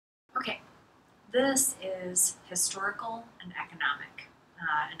this is historical and economic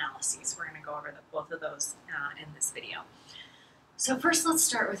analyses. We're going to go over both of those in this video. So first, let's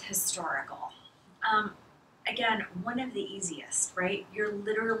start with historical. Again, one of the easiest, right? You're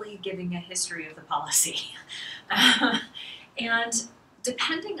literally giving a history of the policy. And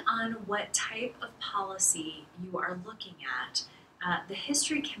depending on what type of policy you are looking at, the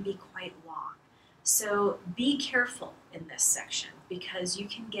history can be quite long. So be careful in this section because you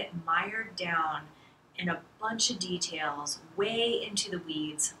can get mired down in a bunch of details, way into the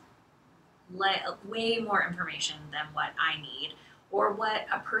weeds, way more information than what I need or what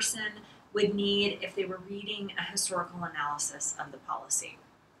a person would need if they were reading a historical analysis of the policy.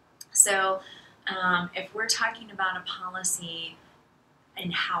 So if we're talking about a policy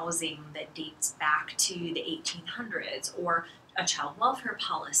in housing that dates back to the 1800s or a child welfare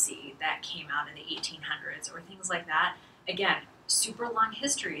policy that came out in the 1800s or things like that, again, super long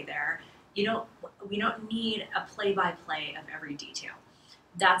history there. We don't need a play-by-play of every detail.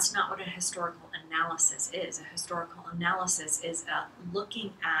 That's not what a historical analysis is. A historical analysis is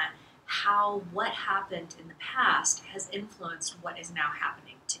looking at how what happened in the past has influenced what is now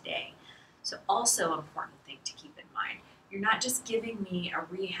happening today. So also an important thing to keep in mind. You're not just giving me a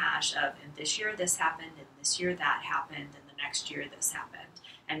rehash of in this year this happened, in this year that happened, and the next year this happened,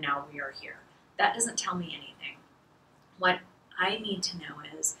 and now we are here. That doesn't tell me anything. What I need to know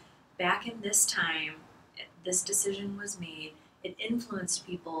is back in this time, this decision was made, it influenced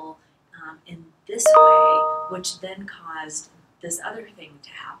people in this way, which then caused this other thing to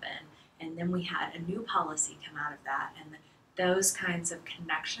happen. And then we had a new policy come out of that. And those kinds of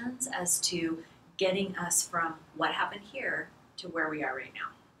connections as to getting us from what happened here to where we are right now.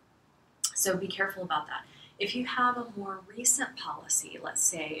 So be careful about that. If you have a more recent policy, let's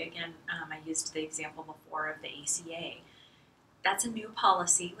say, again, I used the example before of the ACA. That's a new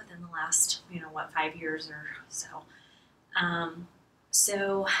policy within the last, 5 years or so.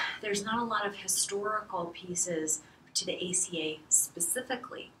 So there's not a lot of historical pieces to the ACA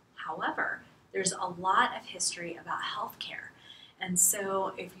specifically. However, there's a lot of history about healthcare. And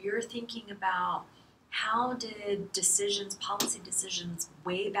so if you're thinking about how did policy decisions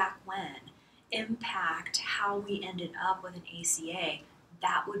way back when, impact how we ended up with an ACA,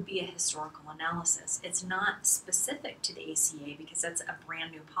 that would be a historical analysis. It's not specific to the ACA because that's a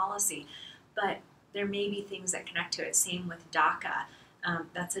brand new policy, but there may be things that connect to it. Same with DACA.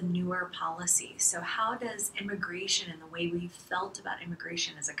 That's a newer policy. So how does immigration and the way we've felt about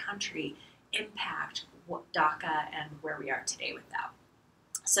immigration as a country impact what DACA and where we are today with that?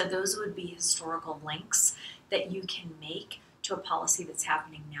 So those would be historical links that you can make to a policy that's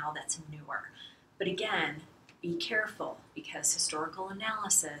happening now that's newer. But again, be careful because historical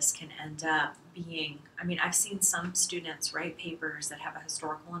analysis can end up being, I've seen some students write papers that have a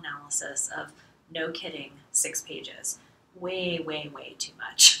historical analysis of, no kidding, 6 pages. Way, way, way too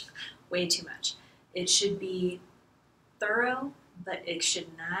much. Way too much. It should be thorough, but it should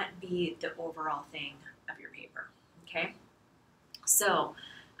not be the overall thing of your paper, okay? So,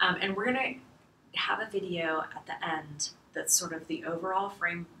 and we're going to have a video at the end that's sort of the overall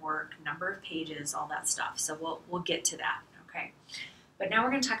framework, number of pages, all that stuff. So we'll get to that, okay? But now we're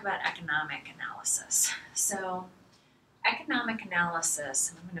going to talk about economic analysis. So economic analysis,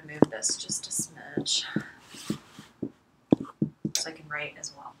 and I'm going to move this just a smidge so I can write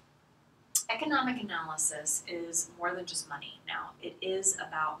as well. Economic analysis is more than just money. Now, it is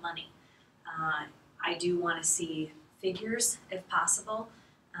about money. I do want to see figures, if possible,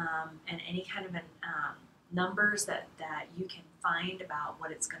 and any kind of numbers that you can find about what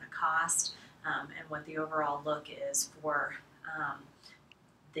it's going to cost and what the overall look is for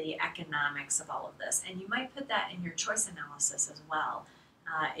the economics of all of this. And you might put that in your choice analysis as well,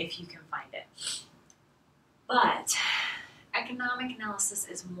 if you can find it. But economic analysis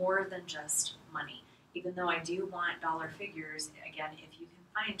is more than just money, even though I do want dollar figures, again, if you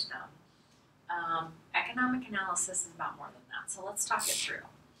can find them. Economic analysis is about more than that, so let's talk it through.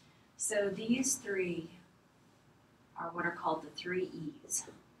 So these three are what are called the 3 E's.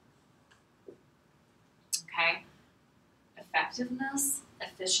 Okay? Effectiveness,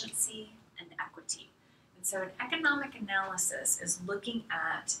 efficiency, and equity. And so an economic analysis is looking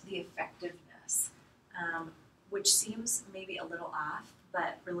at the effectiveness, which seems maybe a little off,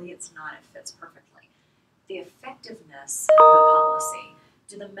 but really it's not. It fits perfectly. The effectiveness of the policy.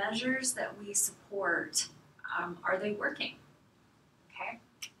 Do the measures that we support, are they working? Okay?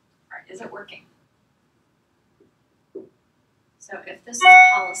 Or is it working? So if this is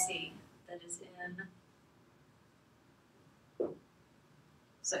a policy that is in,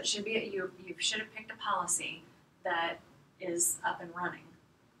 so it should be, you should have picked a policy that is up and running.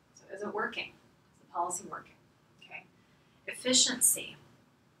 So is it working? policy working? Okay. Efficiency.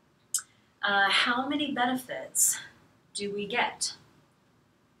 How many benefits do we get?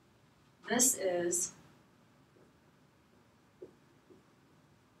 This is,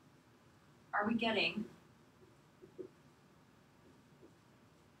 are we getting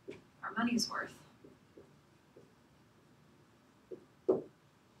our money's worth?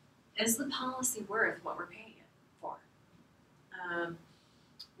 Is the policy worth what we're paying it for?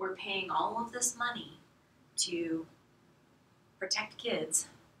 We're paying all of this money to protect kids.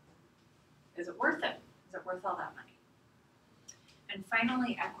 Is it worth it? Is it worth all that money? And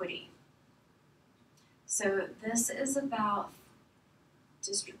finally, equity. So this is about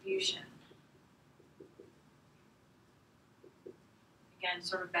distribution. Again,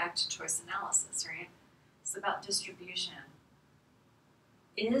 sort of back to choice analysis, right? It's about distribution.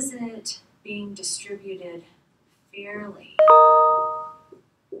 Is it being distributed fairly?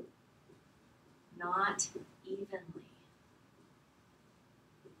 Not evenly.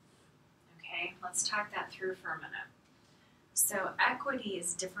 Okay, let's talk that through for a minute. So equity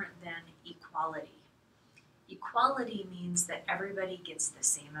is different than equality. Equality means that everybody gets the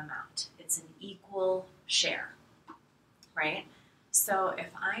same amount. It's an equal share, right? So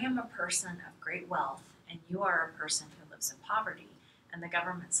if I am a person of great wealth and you are a person who lives in poverty, and the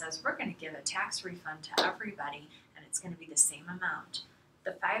government says we're going to give a tax refund to everybody and it's going to be the same amount,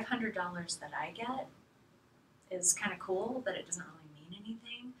 the $500 that I get is kind of cool, but it doesn't really mean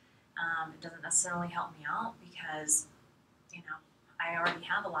anything. It doesn't necessarily help me out because, you know, I already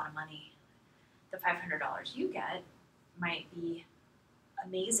have a lot of money. The $500 you get might be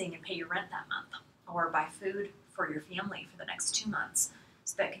amazing and pay your rent that month, or buy food for your family for the next 2 months.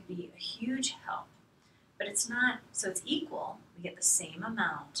 So that could be a huge help. But it's not, so it's equal, we get the same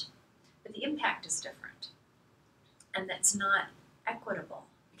amount, but the impact is different. And that's not equitable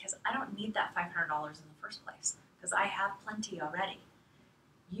because I don't need that $500 in the first place because I have plenty already.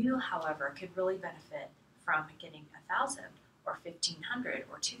 You, however, could really benefit from getting 1,000 or 1,500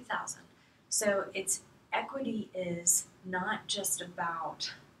 or 2,000. So it's equity is not just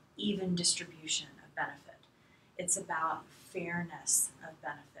about even distribution of benefit. It's about fairness of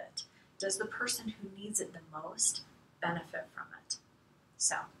benefit. Does the person who needs it the most benefit from it?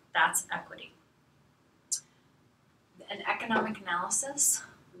 So that's equity. An economic analysis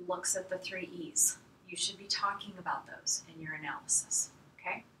looks at the 3 E's. You should be talking about those in your analysis,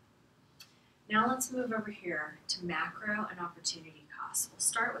 okay? Now let's move over here to macro and opportunity costs. We'll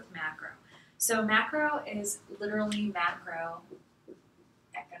start with macro. So macro is literally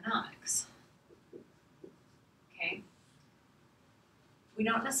macroeconomics, okay? We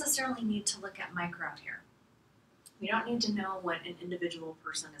don't necessarily need to look at micro here. We don't need to know what an individual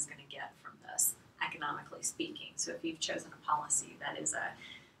person is going to get from this, economically speaking. So if you've chosen a policy that is a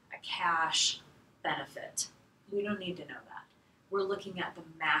cash benefit, we don't need to know that. We're looking at the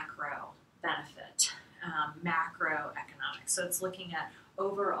macro benefit, macroeconomics. So it's looking at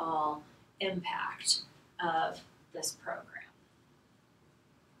overall impact of this program.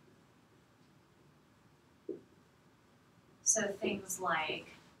 So things like,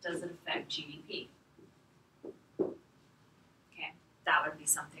 does it affect GDP? Okay, that would be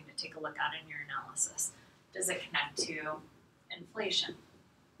something to take a look at in your analysis. Does it connect to inflation?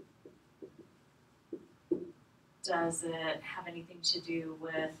 Does it have anything to do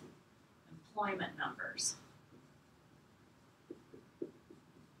with employment numbers?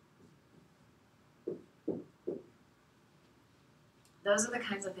 Those are the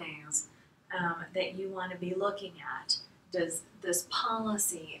kinds of things that you want to be looking at. Does this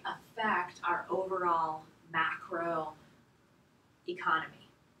policy affect our overall macro economy?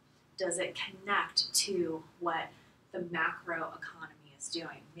 Does it connect to what the macro economy is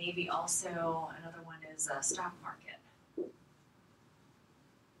doing? Maybe also another one is a stock market.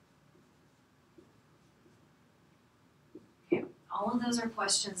 Okay, all of those are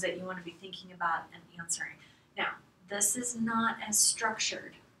questions that you want to be thinking about and answering. Now, this is not as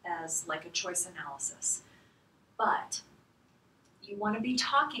structured as like a choice analysis, but you want to be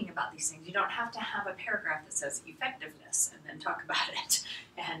talking about these things. You don't have to have a paragraph that says effectiveness and then talk about it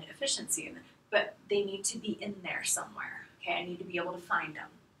and efficiency, but they need to be in there somewhere. Okay, I need to be able to find them.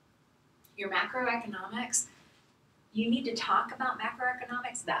 Your macroeconomics, you need to talk about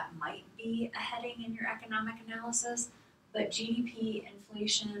macroeconomics. That might be a heading in your economic analysis, but GDP,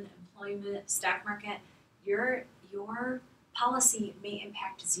 inflation, employment, stock market, your policy may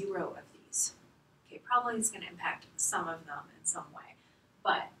impact 0 of these. Okay, probably it's going to impact some of them in some way.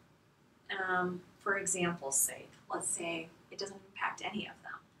 But for example's sake, let's say it doesn't impact any of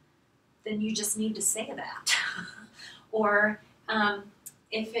them. Then you just need to say that. Or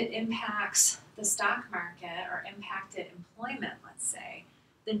if it impacts the stock market or impacted employment, let's say,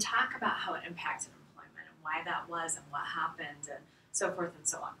 then talk about how it impacted employment and why that was and what happened and so forth and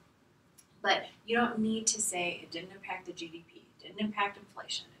so on. But you don't need to say it didn't impact the GDP, it didn't impact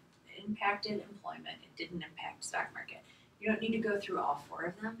inflation, it impacted employment, it didn't impact stock market. You don't need to go through all four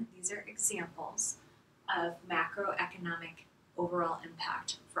of them. These are examples of macroeconomic overall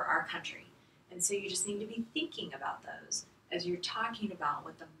impact for our country. And so you just need to be thinking about those as you're talking about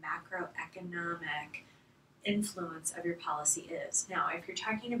what the macroeconomic influence of your policy is. Now, if you're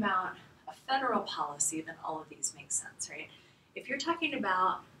talking about a federal policy, then all of these make sense, right? If you're talking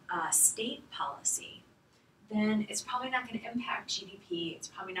about state policy, then it's probably not going to impact GDP. It's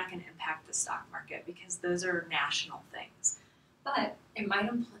probably not going to impact the stock market because those are national things. But it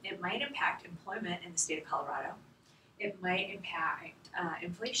might impact employment in the state of Colorado. It might impact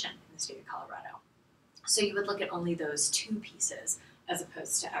inflation in the state of Colorado. So you would look at only those two pieces as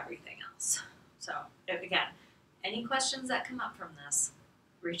opposed to everything else. So again, any questions that come up from this,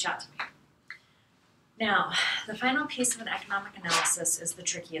 reach out to me. Now, the final piece of an economic analysis is the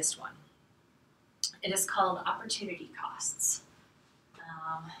trickiest one. It is called opportunity costs.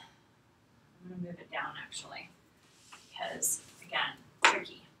 I'm going to move it down actually, because again,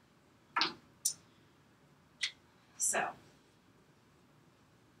 tricky. So,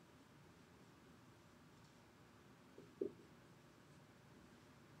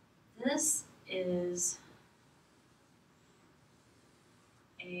 this is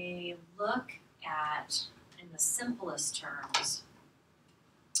a look at, in the simplest terms,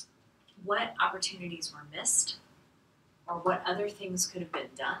 what opportunities were missed or what other things could have been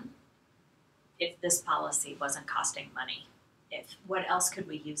done if this policy wasn't costing money. What else could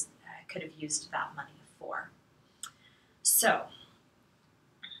we could have used that money for? So,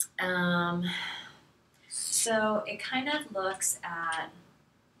 so it kind of looks at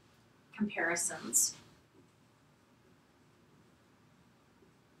comparisons.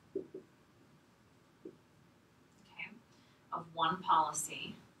 Okay, of one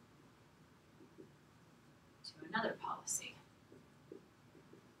policy to another policy.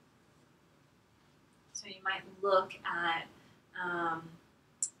 So you might look at a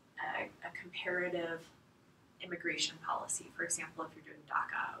comparative immigration policy, for example, if you're doing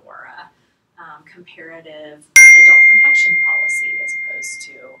DACA, or a comparative adult protection policy as opposed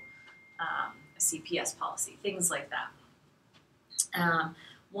to a CPS policy, things like that.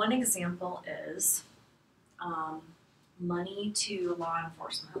 One example is money to law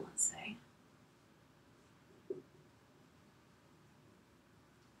enforcement, let's say,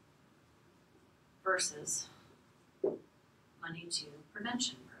 versus money to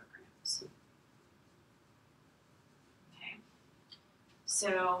prevention programs. Okay,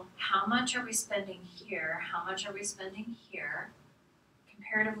 so how much are we spending here? How much are we spending here?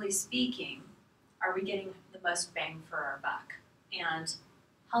 Comparatively speaking, are we getting the most bang for our buck and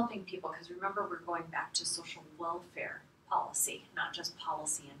helping people? Because remember, we're going back to social welfare policy, not just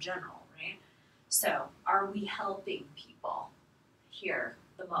policy in general, right? So are we helping people here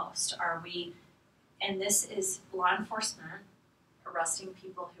the most? Are we, and this is law enforcement arresting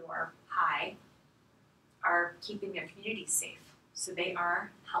people who are high, are keeping their communities safe. So they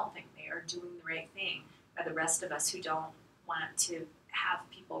are helping, they are doing the right thing. By the rest of us who don't want to have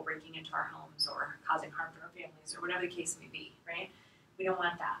people breaking into our homes or causing harm to our families or whatever the case may be, right? We don't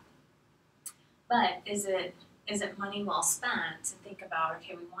want that. But is it money well spent to think about,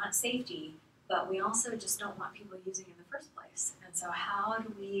 okay, we want safety, but we also just don't want people using it in the first place. And so how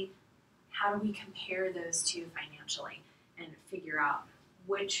do we compare those two financially and figure out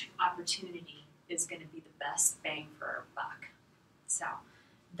which opportunity is going to be the best bang for our buck? So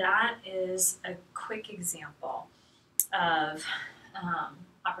that is a quick example of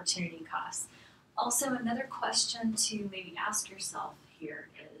opportunity costs. Also, another question to maybe ask yourself here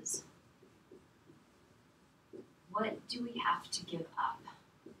is, what do we have to give up?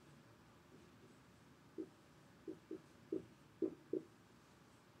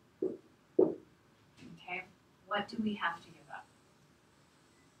 Okay, what do we have to give up?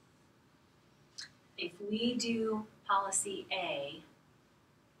 If we do policy A,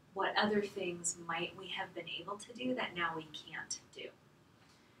 what other things might we have been able to do that now we can't do?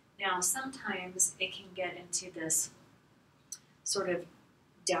 Now, sometimes it can get into this sort of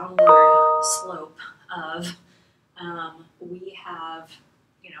downward slope of we have,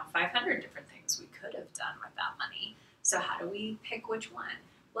 500 different things we could have done with that money. So how do we pick which one?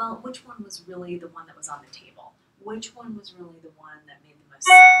 Well, which one was really the one that was on the table? Which one was really the one that made the most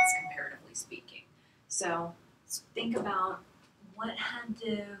sense, comparatively speaking? So think about what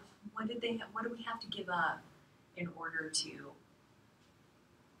do we have to give up in order to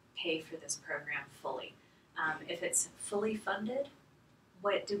pay for this program fully. If it's fully funded,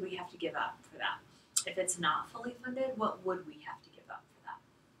 what do we have to give up for that? If it's not fully funded, what would we have to give up for that?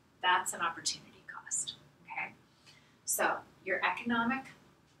 That's an opportunity cost, okay? So your economic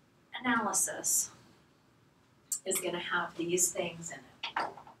analysis is going to have these things in it.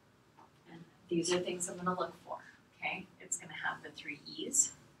 And these are things I'm going to look for, okay? It's going to have the 3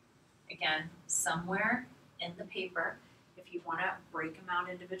 E's. Again, somewhere in the paper, if you want to break them out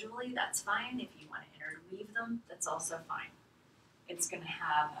individually, that's fine. If you want to interweave them, that's also fine. It's going to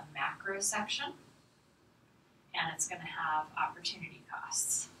have a macro section, and it's going to have opportunity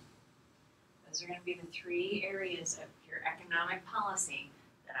costs. Those are going to be the 3 areas of your economic policy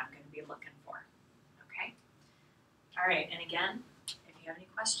that I'm going to be looking for, okay? All right, and again, if you have any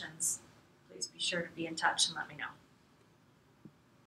questions, please be sure to be in touch and let me know.